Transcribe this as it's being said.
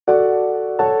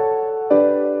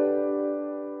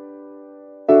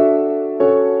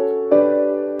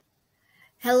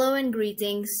and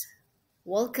greetings.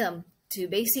 Welcome to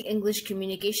Basic English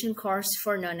Communication course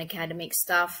for non-academic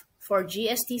staff for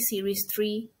GST Series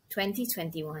 3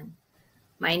 2021.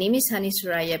 My name is Hani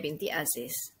Suraya binti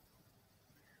Aziz.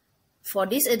 For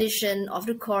this edition of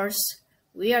the course,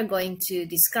 we are going to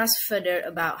discuss further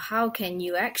about how can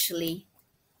you actually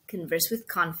converse with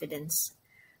confidence.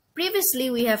 Previously,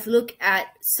 we have looked at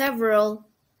several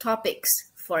topics.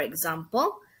 For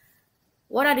example,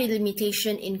 what are the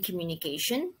limitations in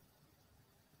communication?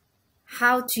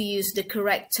 How to use the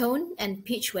correct tone and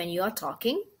pitch when you are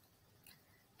talking?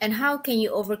 And how can you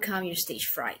overcome your stage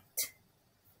fright?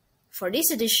 For this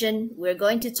edition, we're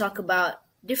going to talk about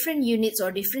different units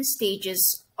or different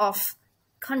stages of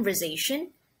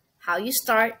conversation, how you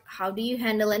start, how do you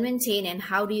handle and maintain, and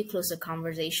how do you close a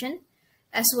conversation,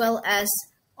 as well as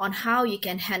on how you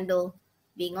can handle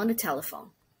being on the telephone.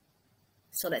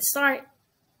 So let's start.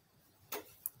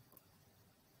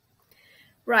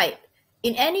 Right.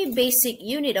 In any basic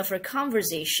unit of a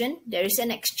conversation, there is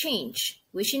an exchange,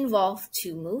 which involves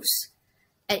two moves,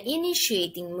 an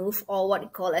initiating move, or what we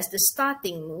call as the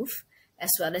starting move, as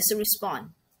well as a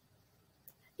response.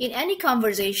 In any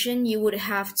conversation, you would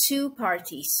have two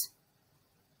parties,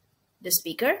 the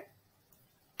speaker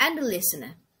and the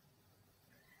listener.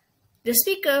 The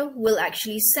speaker will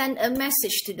actually send a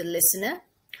message to the listener.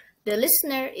 The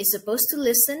listener is supposed to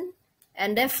listen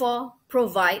and therefore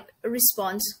provide a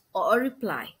response or a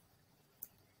reply.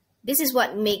 This is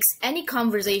what makes any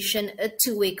conversation a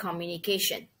two-way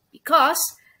communication, because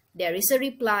there is a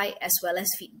reply as well as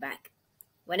feedback.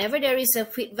 Whenever there is a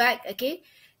feedback,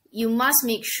 you must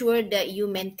make sure that you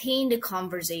maintain the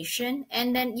conversation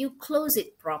and then you close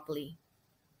it properly.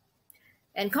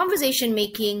 And conversation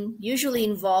making usually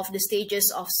involves the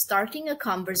stages of starting a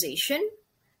conversation,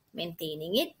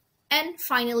 maintaining it, and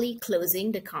finally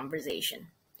closing the conversation.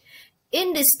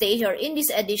 In this stage or in this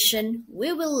edition,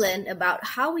 we will learn about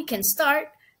how we can start,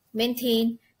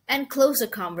 maintain, and close a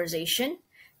conversation,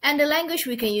 and the language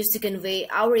we can use to convey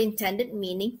our intended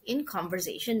meaning in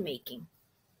conversation making.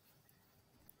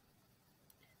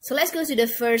 So let's go to the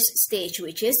first stage,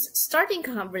 which is starting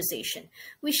a conversation,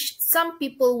 which some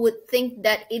people would think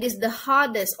that it is the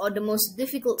hardest or the most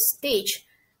difficult stage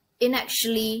in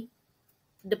actually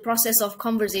the process of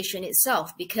conversation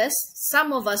itself, because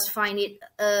some of us find it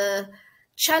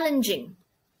challenging,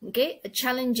 a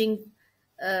challenging,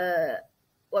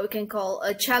 what we can call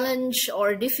a challenge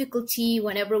or difficulty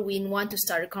whenever we want to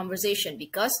start a conversation,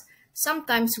 because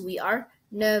sometimes we are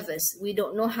nervous. We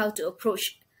don't know how to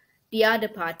approach the other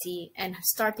party and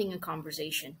starting a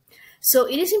conversation. So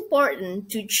it is important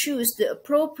to choose the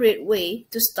appropriate way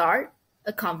to start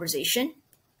a conversation,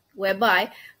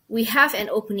 whereby we have an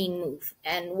opening move,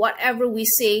 and whatever we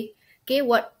say,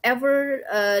 whatever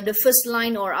the first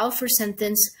line or our first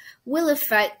sentence will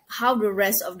affect how the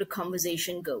rest of the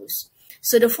conversation goes.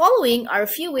 So the following are a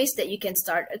few ways that you can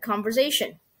start a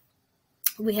conversation.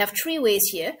 We have three ways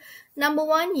here. Number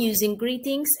one, using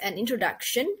greetings and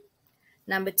introduction.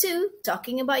 Number two,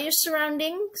 talking about your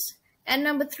surroundings. And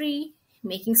number three,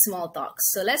 making small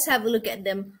talks. So let's have a look at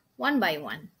them one by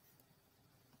one.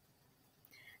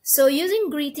 So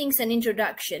using greetings and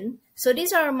introduction, so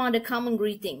these are among the common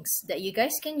greetings that you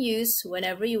guys can use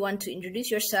whenever you want to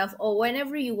introduce yourself or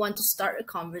whenever you want to start a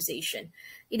conversation.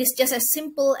 It is just as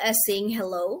simple as saying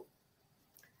hello,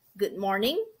 good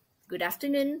morning, good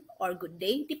afternoon, or good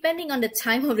day, depending on the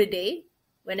time of the day.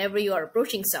 Whenever you are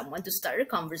approaching someone to start a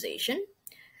conversation,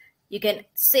 you can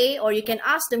say or you can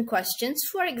ask them questions.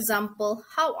 For example,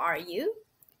 how are you?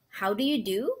 How do you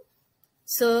do?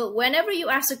 So whenever you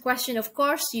ask a question, of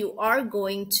course, you are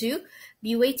going to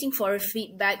be waiting for a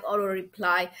feedback or a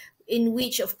reply, in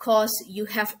which, of course, you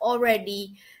have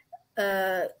already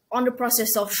on the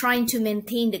process of trying to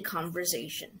maintain the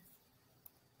conversation.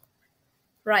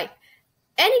 Right.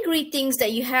 Any greetings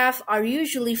that you have are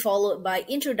usually followed by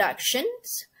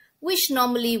introductions, which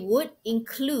normally would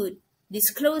include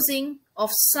disclosing of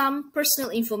some personal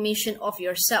information of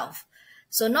yourself.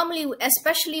 So normally,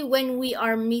 especially when we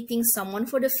are meeting someone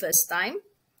for the first time,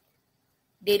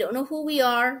 they don't know who we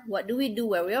are, what do we do,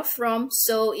 where we are from.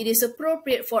 So it is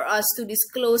appropriate for us to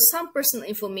disclose some personal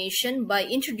information by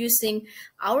introducing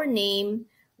our name,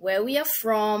 where we are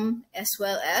from, as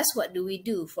well as what do we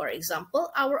do. For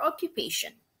example, our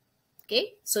occupation.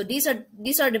 So these are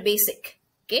the basic.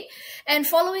 And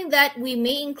following that, we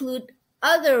may include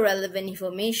other relevant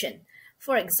information.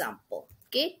 For example,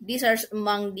 these are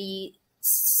among the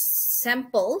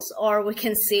samples, or we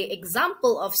can say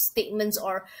example of statements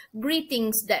or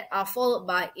greetings that are followed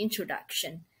by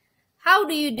introduction. How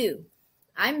do you do?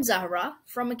 I'm Zahra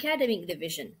from Academic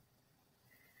Division.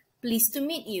 Pleased to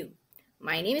meet you.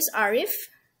 My name is Arif,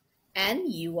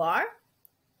 and you are,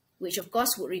 which of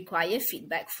course would require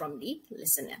feedback from the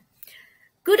listener.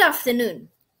 Good afternoon.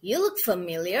 You look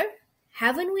familiar.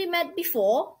 Haven't we met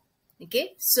before?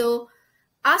 Okay, so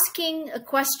asking a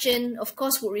question, of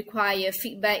course, would require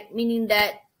feedback, meaning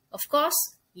that, of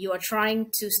course, you are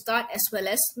trying to start as well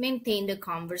as maintain the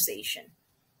conversation.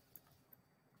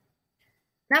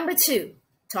 Number 2,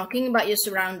 talking about your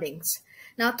surroundings.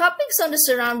 Now, topics on the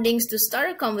surroundings to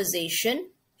start a conversation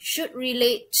should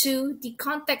relate to the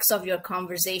context of your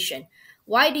conversation.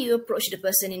 Why do you approach the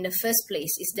person in the first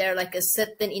place? Is there like a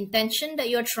certain intention that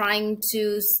you're trying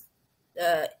to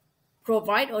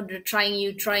provide, or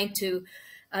trying to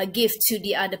give to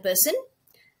the other person?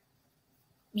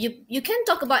 You can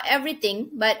talk about everything,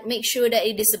 but make sure that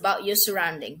it is about your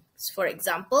surroundings. For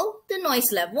example, the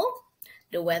noise level,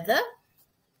 the weather,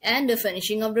 and the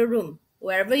furnishing of the room,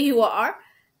 wherever you are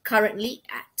currently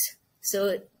at.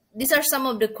 So these are some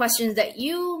of the questions that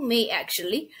you may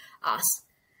actually ask.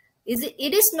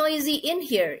 It is noisy in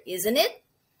here, isn't it?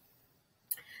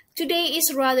 Today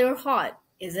is rather hot,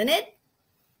 isn't it?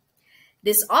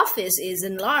 This office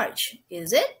isn't large,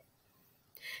 is it?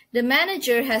 The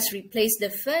manager has replaced the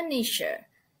furniture,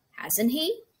 hasn't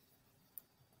he?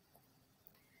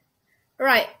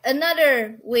 Right,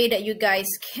 another way that you guys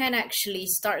can actually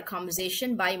start a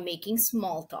conversation by making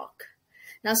small talk.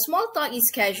 Now, small talk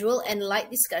is casual and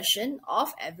light discussion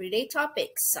of everyday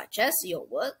topics such as your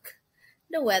work,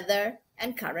 the weather,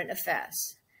 and current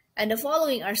affairs. And the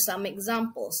following are some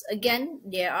examples. Again,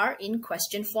 they are in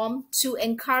question form to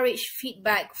encourage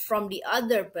feedback from the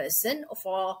other person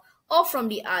or from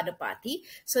the other party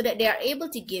so that they are able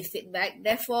to give feedback.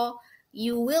 Therefore,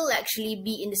 you will actually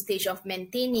be in the stage of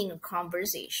maintaining a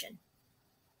conversation.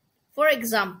 For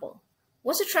example,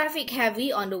 was the traffic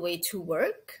heavy on the way to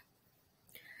work?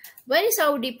 When is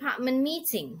our department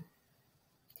meeting?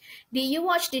 Did you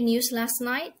watch the news last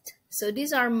night? So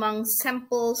these are among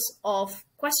samples of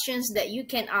questions that you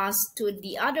can ask to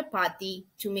the other party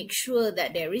to make sure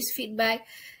that there is feedback,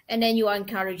 and then you are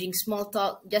encouraging small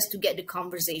talk just to get the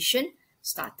conversation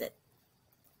started.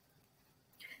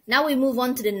 Now we move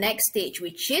on to the next stage,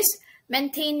 which is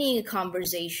maintaining a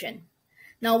conversation.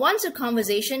 Now, once a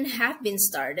conversation has been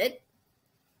started,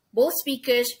 both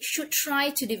speakers should try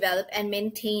to develop and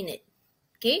maintain it.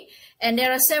 Okay, and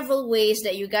there are several ways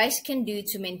that you guys can do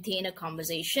to maintain a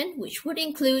conversation, which would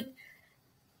include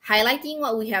highlighting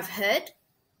what we have heard.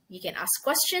 You can ask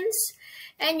questions,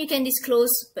 and you can disclose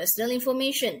personal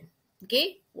information.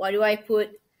 Okay, why do I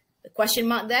put a question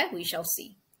mark there? We shall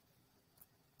see.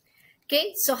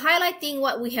 Okay, so highlighting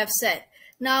what we have said.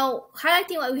 Now,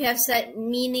 highlighting what we have said,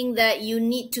 meaning that you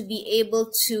need to be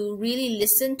able to really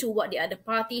listen to what the other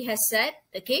party has said,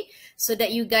 okay, so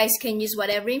that you guys can use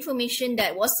whatever information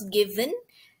that was given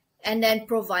and then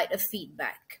provide a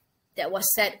feedback that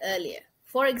was said earlier.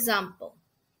 For example,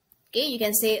 okay, you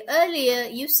can say, earlier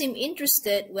you seemed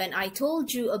interested when I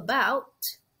told you about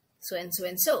so and so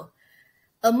and so.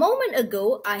 A moment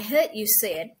ago, I heard you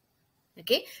said.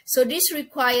 Okay, so this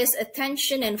requires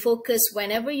attention and focus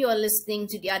whenever you are listening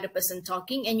to the other person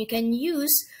talking, and you can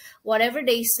use whatever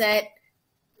they said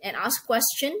and ask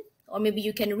question, or maybe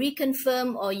you can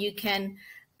reconfirm, or you can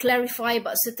clarify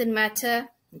about certain matter.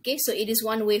 Okay, so it is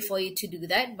one way for you to do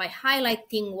that by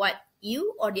highlighting what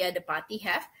you or the other party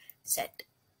have said.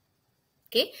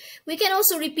 Okay, we can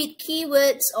also repeat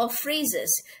keywords or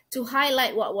phrases to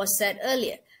highlight what was said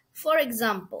earlier. For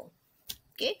example,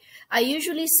 okay, I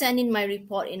usually send in my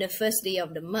report in the first day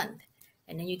of the month.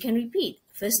 And then you can repeat,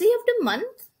 first day of the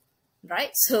month, right?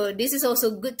 So this is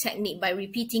also a good technique by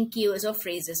repeating keywords or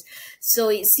phrases. So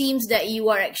it seems that you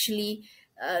are actually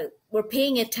were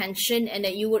paying attention and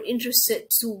that you were interested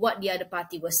to what the other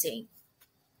party was saying.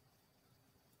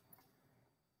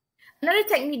 Another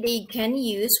technique that you can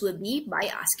use will be by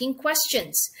asking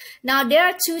questions. Now, there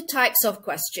are two types of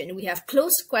question. We have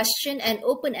closed question and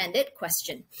open-ended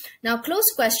question. Now, closed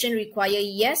question require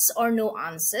yes or no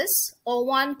answers or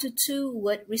 1 to 2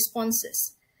 word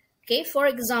responses. Okay, for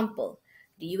example,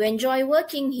 do you enjoy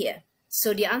working here?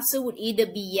 So the answer would either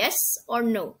be yes or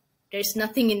no. There's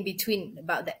nothing in between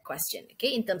about that question,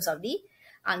 okay, in terms of the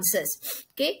answers.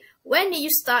 Okay, when did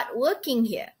you start working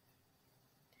here?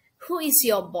 Who is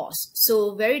your boss?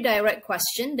 So very direct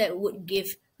question that would give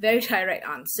very direct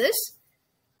answers.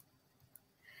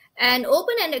 And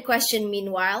open-ended question,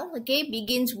 meanwhile, okay,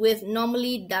 begins with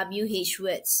normally WH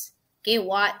words. Okay,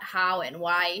 what, how, and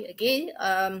why. Okay,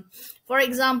 for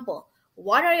example,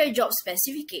 what are your job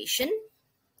specifications?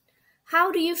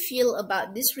 How do you feel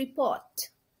about this report?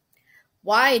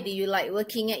 Why do you like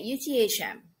working at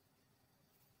UTHM?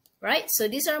 right? So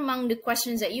these are among the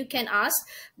questions that you can ask.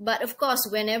 But of course,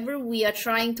 whenever we are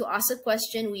trying to ask a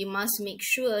question, we must make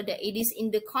sure that it is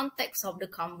in the context of the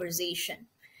conversation.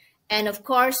 And of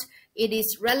course, it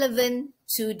is relevant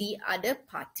to the other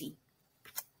party.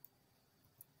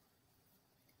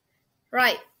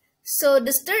 Right. So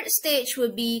the third stage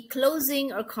will be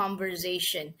closing a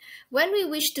conversation. When we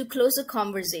wish to close a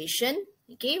conversation,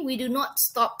 okay, we do not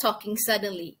stop talking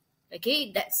suddenly.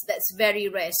 Okay, that's very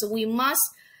rare. So we must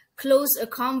close a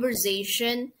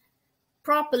conversation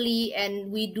properly,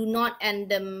 and we do not end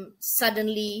them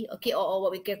suddenly, okay, or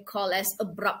what we can call as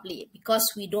abruptly, because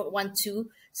we don't want to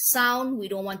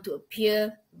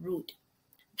appear rude.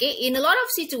 Okay, in a lot of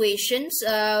situations,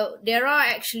 there are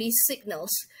actually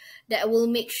signals that will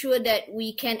make sure that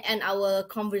we can end our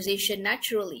conversation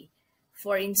naturally.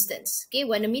 For instance, okay,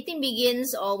 when a meeting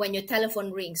begins or when your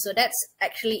telephone rings. So that's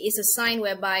actually is a sign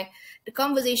whereby the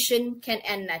conversation can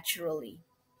end naturally.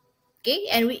 Okay,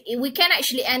 and we can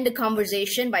actually end the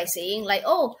conversation by saying like,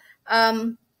 oh,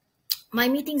 my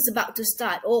meeting's about to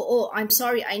start. Oh, I'm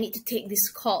sorry, I need to take this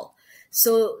call.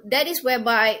 So that is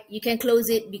whereby you can close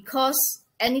it, because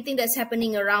anything that's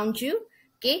happening around you,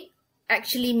 okay,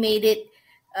 actually made it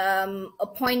a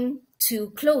point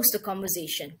to close the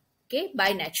conversation, okay,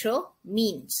 by natural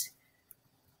means.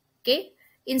 Okay,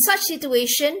 in such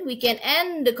situation, we can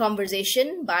end the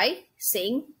conversation by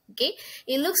saying, okay,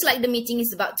 it looks like the meeting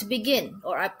is about to begin,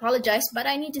 or I apologize, but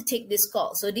I need to take this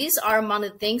call. So these are among the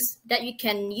things that you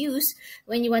can use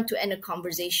when you want to end a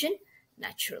conversation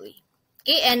naturally.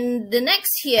 Okay, and the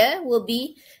next here will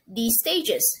be the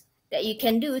stages that you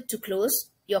can do to close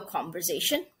your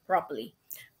conversation properly.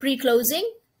 Pre-closing,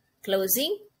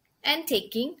 closing, and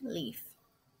taking leave.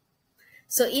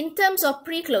 So in terms of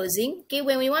pre-closing, okay,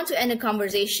 when we want to end a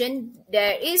conversation,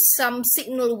 there is some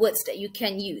signal words that you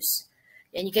can use.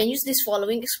 And you can use these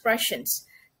following expressions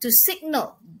to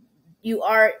signal you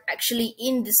are actually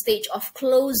in the stage of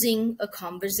closing a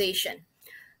conversation.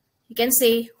 You can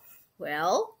say,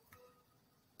 well,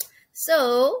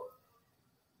 so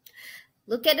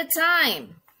look at the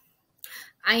time.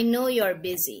 I know you're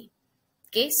busy.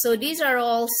 Okay, so these are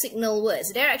all signal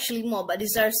words. There are actually more, but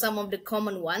these are some of the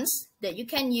common ones that you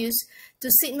can use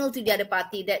to signal to the other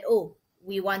party that, oh,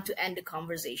 we want to end the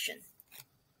conversation.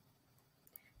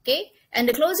 Okay, and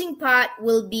the closing part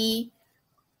will be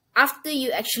after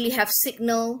you actually have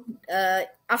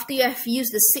after you have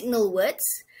used the signal words,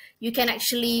 you can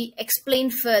actually explain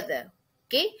further,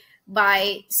 okay,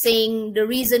 by saying the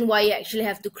reason why you actually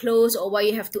have to close or why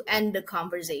you have to end the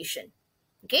conversation.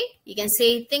 Okay, you can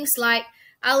say things like,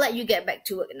 I'll let you get back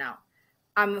to work now.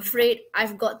 I'm afraid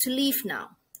I've got to leave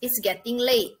now. It's getting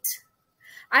late.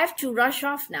 I have to rush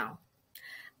off now.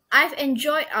 I've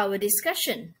enjoyed our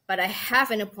discussion, but I have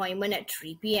an appointment at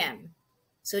 3 p.m.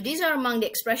 So these are among the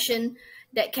expressions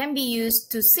that can be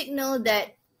used to signal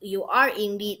that you are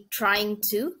indeed trying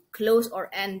to close or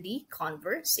end the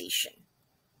conversation.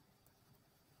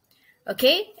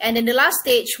 Okay, and then the last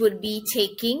stage would be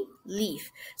taking leave.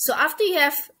 So after you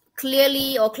have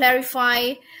clearly or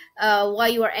clarify why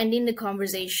you are ending the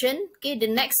conversation, okay, the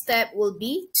next step will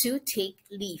be to take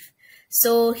leave.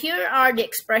 So here are the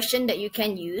expression that you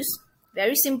can use.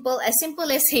 Very simple, as simple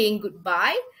as saying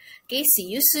goodbye. Okay, see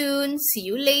you soon, see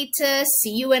you later,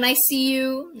 see you when I see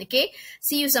you. Okay,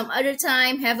 see you some other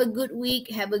time. Have a good week,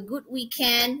 have a good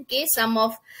weekend. Okay, some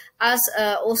of us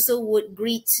also would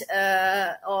greet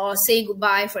or say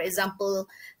goodbye, for example,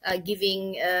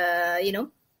 giving,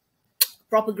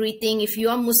 proper greeting. If you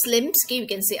are Muslims, okay, you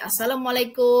can say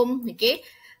Assalamualaikum. Okay,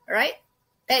 all right.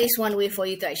 That is one way for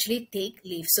you to actually take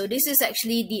leave. So this is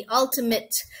actually the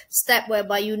ultimate step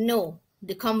whereby you know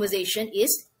the conversation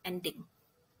is ending.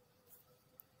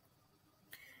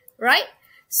 Right?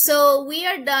 So we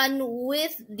are done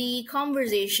with the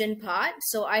conversation part.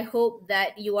 So I hope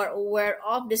that you are aware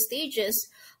of the stages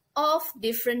of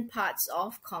different parts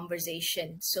of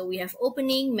conversation. So we have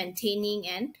opening, maintaining,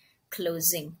 and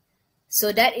closing.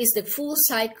 So that is the full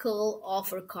cycle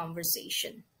of our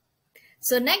conversation.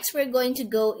 So next we're going to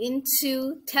go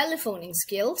into telephoning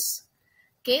skills,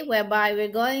 okay, whereby we're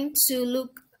going to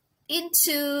look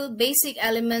into basic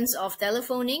elements of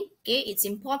telephoning, okay, its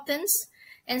importance,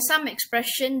 and some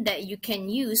expression that you can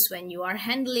use when you are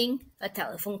handling a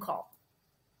telephone call.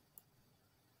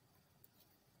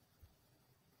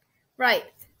 Right,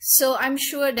 so I'm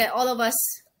sure that all of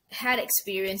us had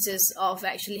experiences of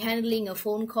actually handling a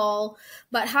phone call,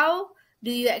 but how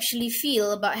do you actually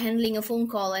feel about handling a phone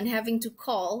call and having to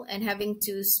call and having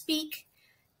to speak,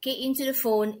 okay, into the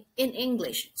phone in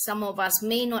English? Some of us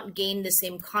may not gain the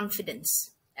same confidence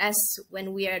as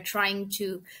when we are trying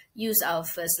to use our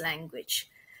first language.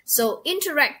 So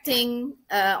interacting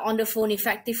on the phone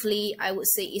effectively, I would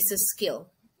say, is a skill.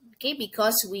 Okay,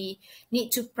 because we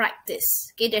need to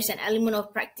practice. Okay, there's an element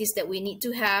of practice that we need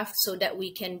to have so that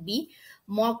we can be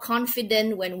more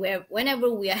confident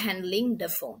whenever we are handling the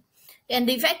phone. And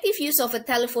the effective use of a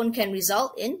telephone can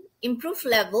result in improved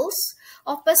levels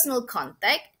of personal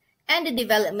contact and the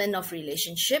development of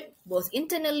relationship, both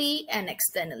internally and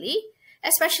externally,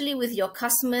 especially with your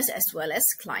customers as well as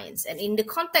clients. And in the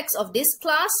context of this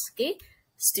class, okay,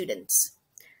 students.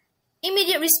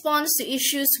 Immediate response to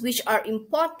issues which are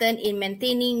important in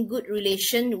maintaining good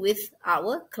relation with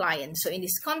our clients. So in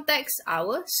this context,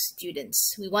 our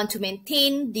students. We want to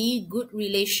maintain the good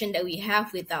relation that we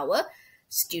have with our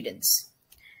students.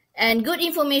 And good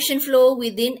information flow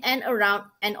within and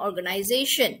around an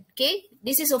organization. Okay,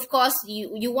 this is, of course,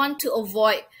 you want to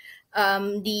avoid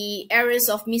the errors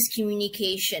of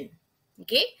miscommunication.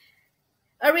 Okay,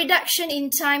 a reduction in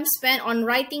time spent on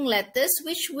writing letters,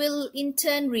 which will in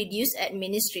turn reduce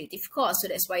administrative costs. So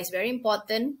that's why it's very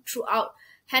important throughout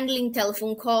handling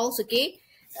telephone calls. Okay,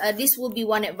 this will be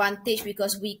one advantage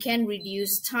because we can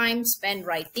reduce time spent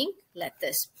writing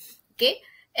letters. Okay,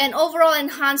 and overall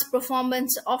enhance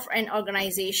performance of an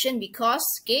organization because,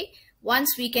 okay,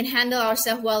 once we can handle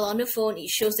ourselves well on the phone, it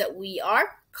shows that we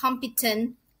are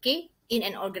competent, okay, in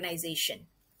an organization.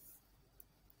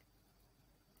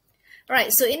 All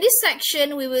right, so in this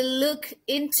section, we will look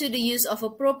into the use of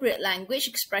appropriate language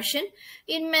expression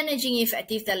in managing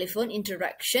effective telephone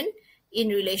interaction in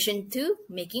relation to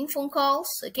making phone calls.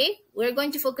 Okay, we're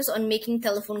going to focus on making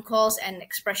telephone calls and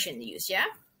expression use, yeah?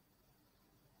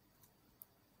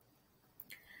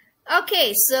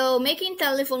 Okay, so making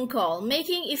telephone call.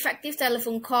 Making effective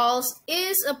telephone calls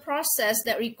is a process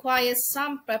that requires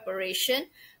some preparation,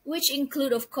 which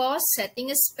include, of course,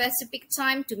 setting a specific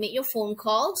time to make your phone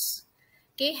calls.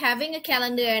 Okay, having a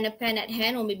calendar and a pen at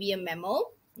hand or maybe a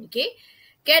memo. Okay,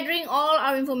 gathering all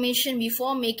our information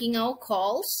before making our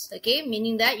calls. Okay,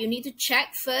 meaning that you need to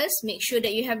check first, make sure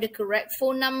that you have the correct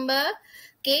phone number.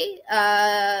 Okay,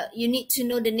 you need to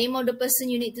know the name of the person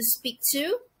you need to speak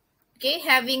to. Okay,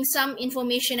 having some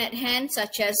information at hand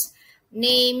such as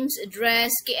names,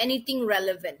 address, okay, anything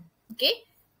relevant. Okay.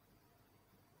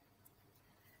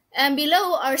 And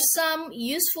below are some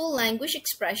useful language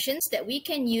expressions that we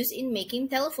can use in making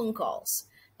telephone calls.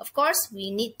 Of course, we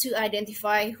need to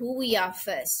identify who we are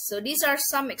first. So these are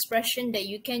some expressions that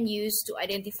you can use to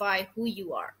identify who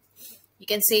you are. You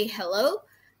can say, hello,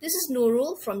 this is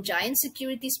Nurul from Giant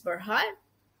Securities Berhad.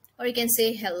 Or you can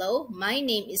say, hello, my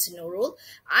name is Nurul.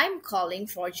 I'm calling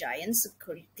for Giant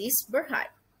Securities Berhad.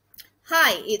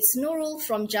 Hi, it's Nurul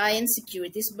from Giant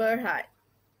Securities Berhad.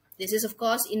 This is, of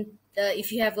course,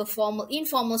 if you have a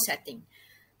informal setting.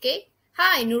 Okay.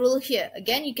 Hi, Nurul here.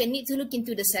 Again, you can need to look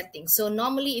into the setting. So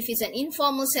normally, if it's an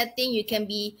informal setting, you can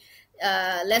be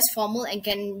less formal and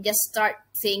can just start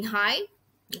saying hi.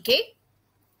 Okay.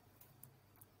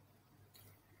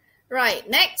 Right.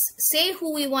 Next, say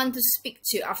who we want to speak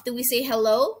to. After we say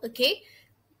hello, okay,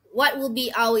 what will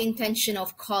be our intention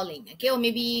of calling? Okay, or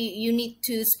maybe you need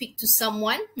to speak to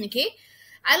someone. Okay.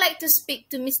 I'd like to speak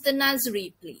to Mr.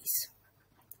 Nazri, please.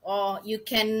 Or you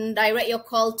can direct your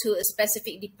call to a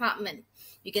specific department.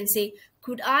 You can say,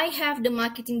 could I have the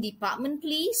marketing department,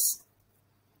 please?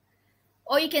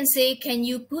 Or you can say, can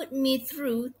you put me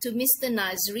through to Mr.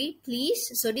 Nazri,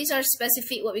 please? So these are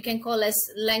specific, what we can call as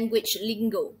language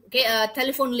lingo. Okay,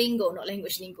 telephone lingo, not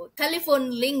language lingo.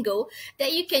 Telephone lingo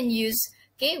that you can use,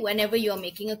 okay, whenever you are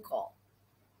making a call.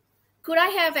 Could I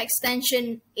have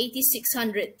extension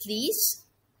 8600, please?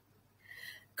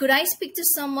 Could I speak to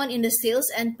someone in the sales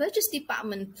and purchase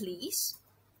department, please?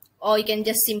 Or you can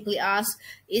just simply ask,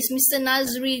 is Mr.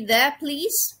 Nazri there,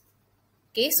 please?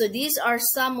 Okay, so these are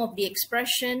some of the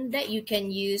expressions that you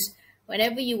can use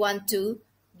whenever you want to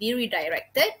be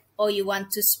redirected, or you want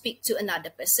to speak to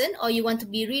another person, or you want to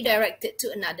be redirected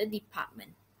to another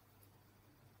department.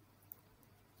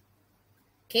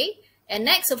 Okay, and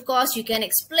next, of course, you can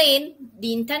explain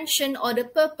the intention or the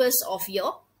purpose of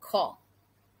your call.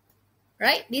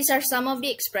 Right? These are some of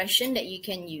the expressions that you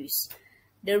can use.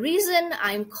 The reason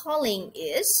I'm calling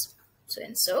is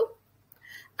so-and-so.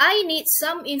 I need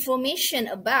some information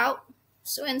about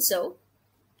so-and-so.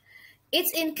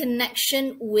 It's in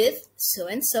connection with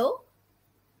so-and-so.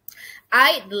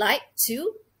 I'd like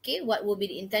to, okay, what will be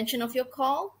the intention of your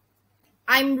call?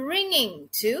 I'm ringing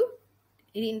to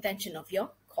the intention of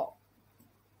your call.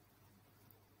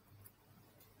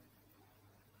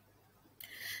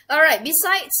 All right,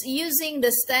 besides using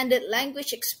the standard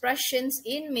language expressions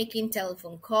in making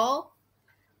telephone call,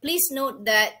 please note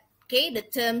that, okay, the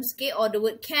terms, okay, or the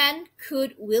word can,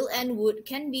 could, will, and would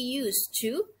can be used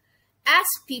to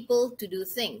ask people to do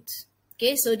things.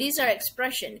 Okay, so these are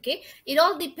expressions. Okay, it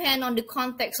all depends on the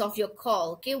context of your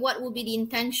call. Okay, what will be the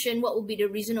intention? What will be the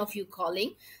reason of you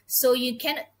calling? So you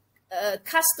can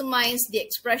customize the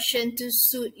expression to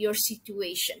suit your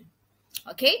situation.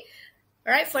 Okay,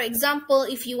 all right. For example,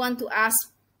 if you want to ask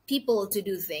people to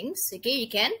do things, okay, you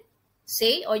can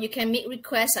say, or you can make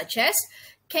requests such as,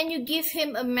 can you give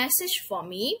him a message for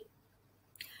me?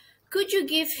 Could you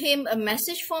give him a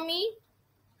message for me?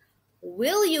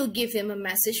 Will you give him a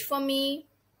message for me?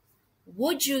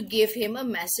 Would you give him a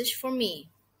message for me?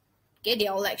 Okay, they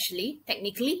all actually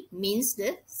technically means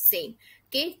the same.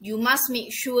 Okay, you must make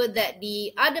sure that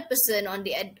the other person on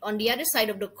the other side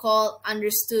of the call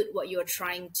understood what you're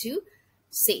trying to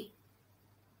say.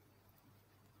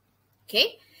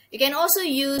 Okay, you can also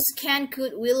use can,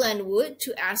 could, will, and would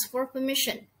to ask for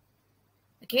permission.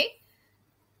 Okay,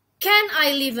 can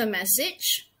I leave a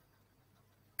message?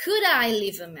 Could I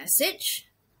leave a message?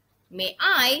 May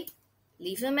I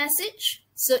leave a message?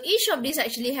 So each of these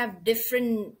actually have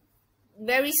different,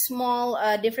 very small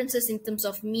differences in terms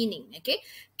of meaning. Okay,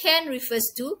 can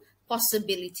refers to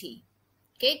possibility.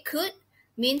 Okay, could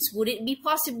means would it be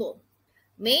possible?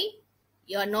 May,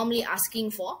 you are normally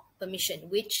asking for permission,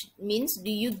 which means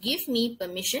do you give me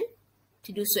permission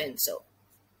to do so and so.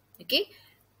 Okay,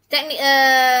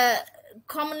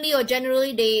 commonly or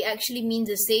generally they actually mean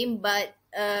the same, but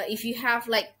if you have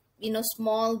like, you know,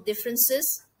 small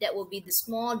differences, that will be the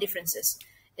small differences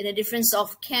in the difference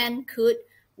of can, could,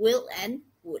 will, and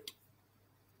would.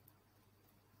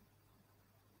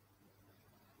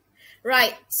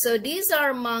 Right, so these are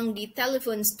among the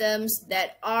telephone terms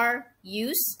that are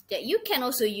used, that you can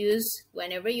also use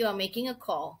whenever you are making a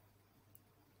call.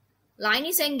 Line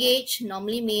is engaged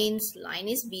normally means line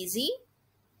is busy.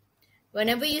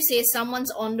 Whenever you say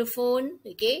someone's on the phone,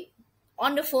 okay,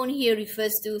 on the phone here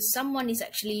refers to someone is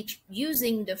actually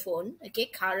using the phone, okay,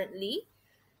 currently,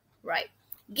 right?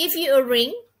 Give you a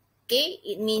ring, okay,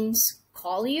 it means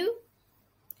call you.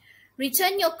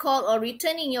 Return your call or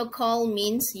returning your call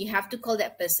means you have to call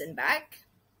that person back.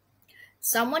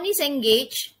 Someone is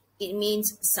engaged, it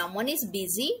means someone is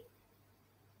busy.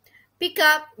 Pick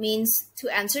up means to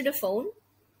answer the phone.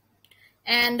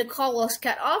 And the call was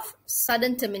cut off,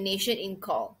 sudden termination in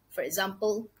call. For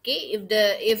example, okay,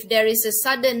 if there is a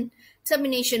sudden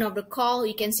termination of the call,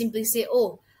 you can simply say,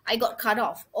 oh, I got cut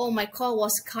off. Oh, my call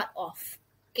was cut off.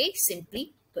 Okay,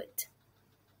 simply put.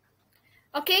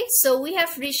 Okay, so we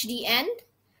have reached the end.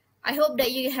 I hope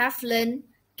that you have learned,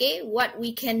 okay, what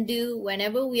we can do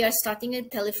whenever we are starting a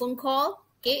telephone call.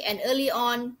 Okay, and early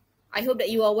on, I hope that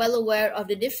you are well aware of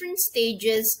the different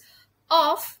stages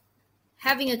of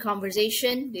having a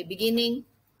conversation, the beginning,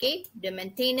 okay, the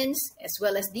maintenance, as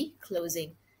well as the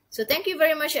closing. So thank you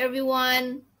very much,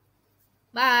 everyone.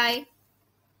 Bye.